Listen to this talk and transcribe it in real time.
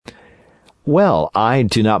Well, I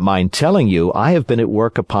do not mind telling you I have been at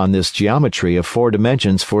work upon this geometry of 4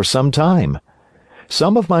 dimensions for some time.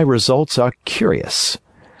 Some of my results are curious.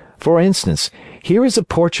 For instance, here is a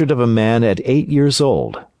portrait of a man at 8 years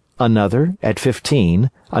old, another at 15,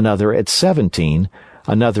 another at 17,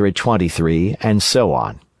 another at 23, and so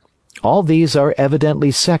on. All these are evidently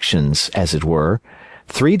sections, as it were,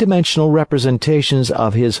 3-dimensional representations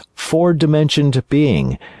of his 4-dimensioned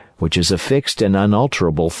being, which is a fixed and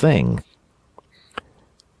unalterable thing.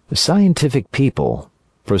 The scientific people,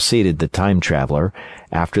 proceeded the time traveler,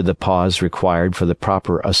 after the pause required for the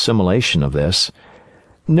proper assimilation of this,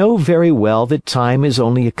 know very well that time is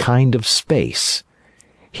only a kind of space.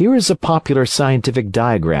 Here is a popular scientific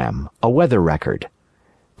diagram, a weather record.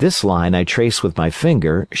 This line I trace with my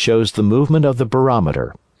finger shows the movement of the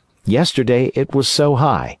barometer. Yesterday it was so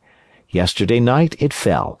high. Yesterday night it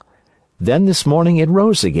fell. Then this morning it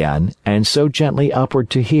rose again, and so gently upward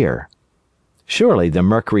to here. Surely the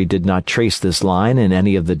mercury did not trace this line in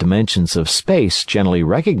any of the dimensions of space generally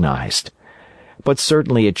recognized. But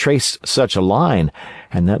certainly it traced such a line,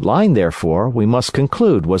 and that line, therefore, we must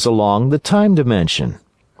conclude was along the time dimension.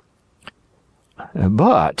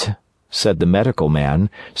 But, said the medical man,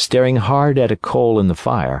 staring hard at a coal in the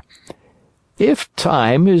fire, if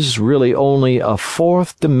time is really only a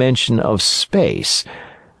 4th dimension of space,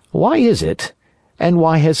 why is it, and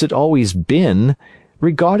why has it always been,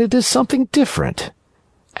 regarded as something different?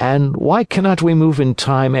 And why cannot we move in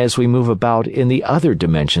time as we move about in the other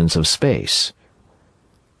dimensions of space?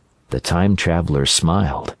 The time traveler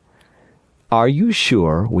smiled. Are you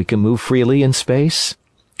sure we can move freely in space?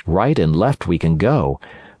 Right and left we can go,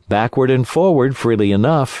 backward and forward freely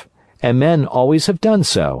enough, and men always have done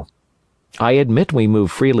so. I admit we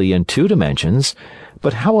move freely in 2 dimensions,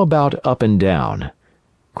 but how about up and down?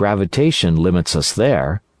 Gravitation limits us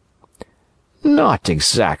there. Not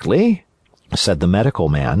exactly, said the medical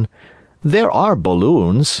man. There are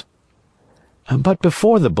balloons. But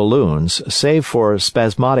before the balloons, save for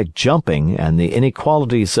spasmodic jumping and the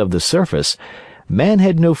inequalities of the surface, man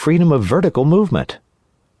had no freedom of vertical movement.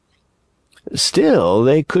 Still,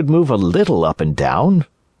 they could move a little up and down,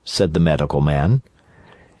 said the medical man.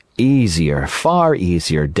 Easier, far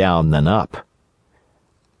easier down than up.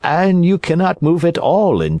 And you cannot move at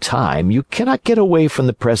all in time. You cannot get away from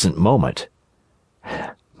the present moment.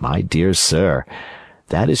 My dear sir,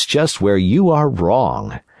 that is just where you are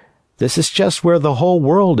wrong. This is just where the whole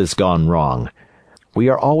world has gone wrong. We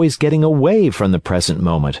are always getting away from the present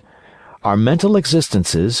moment. Our mental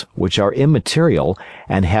existences, which are immaterial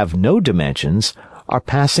and have no dimensions, are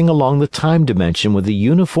passing along the time dimension with a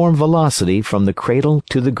uniform velocity from the cradle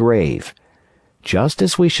to the grave, just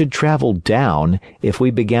as we should travel down if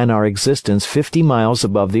we began our existence 50 miles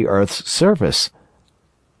above the Earth's surface.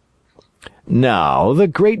 Now, the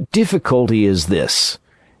great difficulty is this,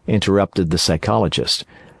 interrupted the psychologist.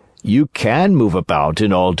 You can move about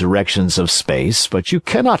in all directions of space, but you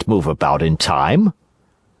cannot move about in time.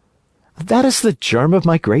 That is the germ of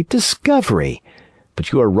my great discovery.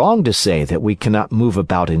 But you are wrong to say that we cannot move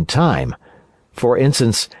about in time. For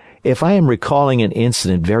instance, if I am recalling an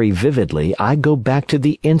incident very vividly, I go back to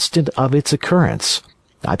the instant of its occurrence.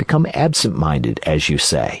 I become absent-minded, as you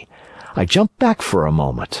say. I jump back for a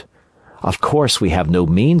moment. Of course, we have no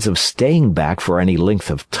means of staying back for any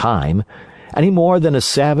length of time, any more than a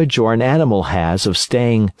savage or an animal has of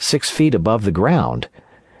staying 6 feet above the ground.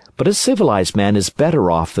 But a civilized man is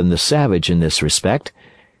better off than the savage in this respect.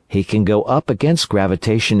 He can go up against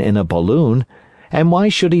gravitation in a balloon, and why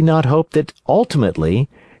should he not hope that ultimately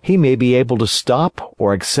he may be able to stop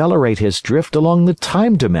or accelerate his drift along the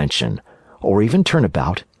time dimension, or even turn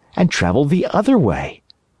about and travel the other way?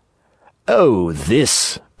 "Oh,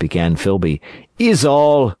 this," began Philby, "is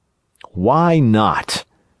all—" "Why not?"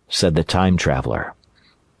 said the time traveler.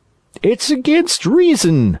 "It's against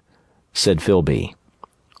reason," said Philby.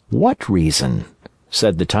 "What reason?"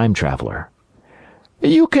 said the time traveler.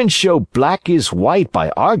 "You can show black is white by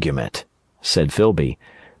argument," said Philby,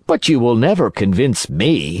 "but you will never convince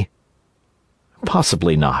me."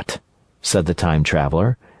 "Possibly not," said the time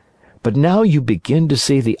traveler. "But now you begin to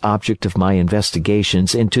see the object of my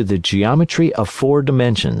investigations into the geometry of 4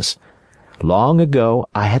 dimensions. Long ago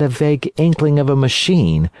I had a vague inkling of a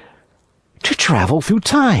machine—" "To travel through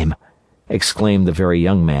time!" exclaimed the very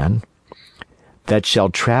young man. "That shall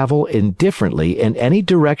travel indifferently in any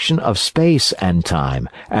direction of space and time,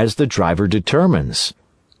 as the driver determines."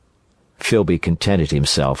 Philby contented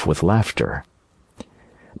himself with laughter.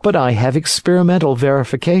 "But I have experimental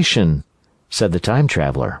verification," said the time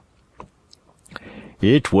traveler.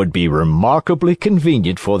 "It would be remarkably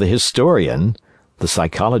convenient for the historian," the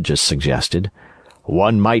psychologist suggested.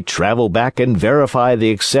 One might travel back and verify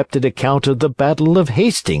the accepted account of the Battle of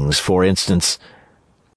Hastings, for instance.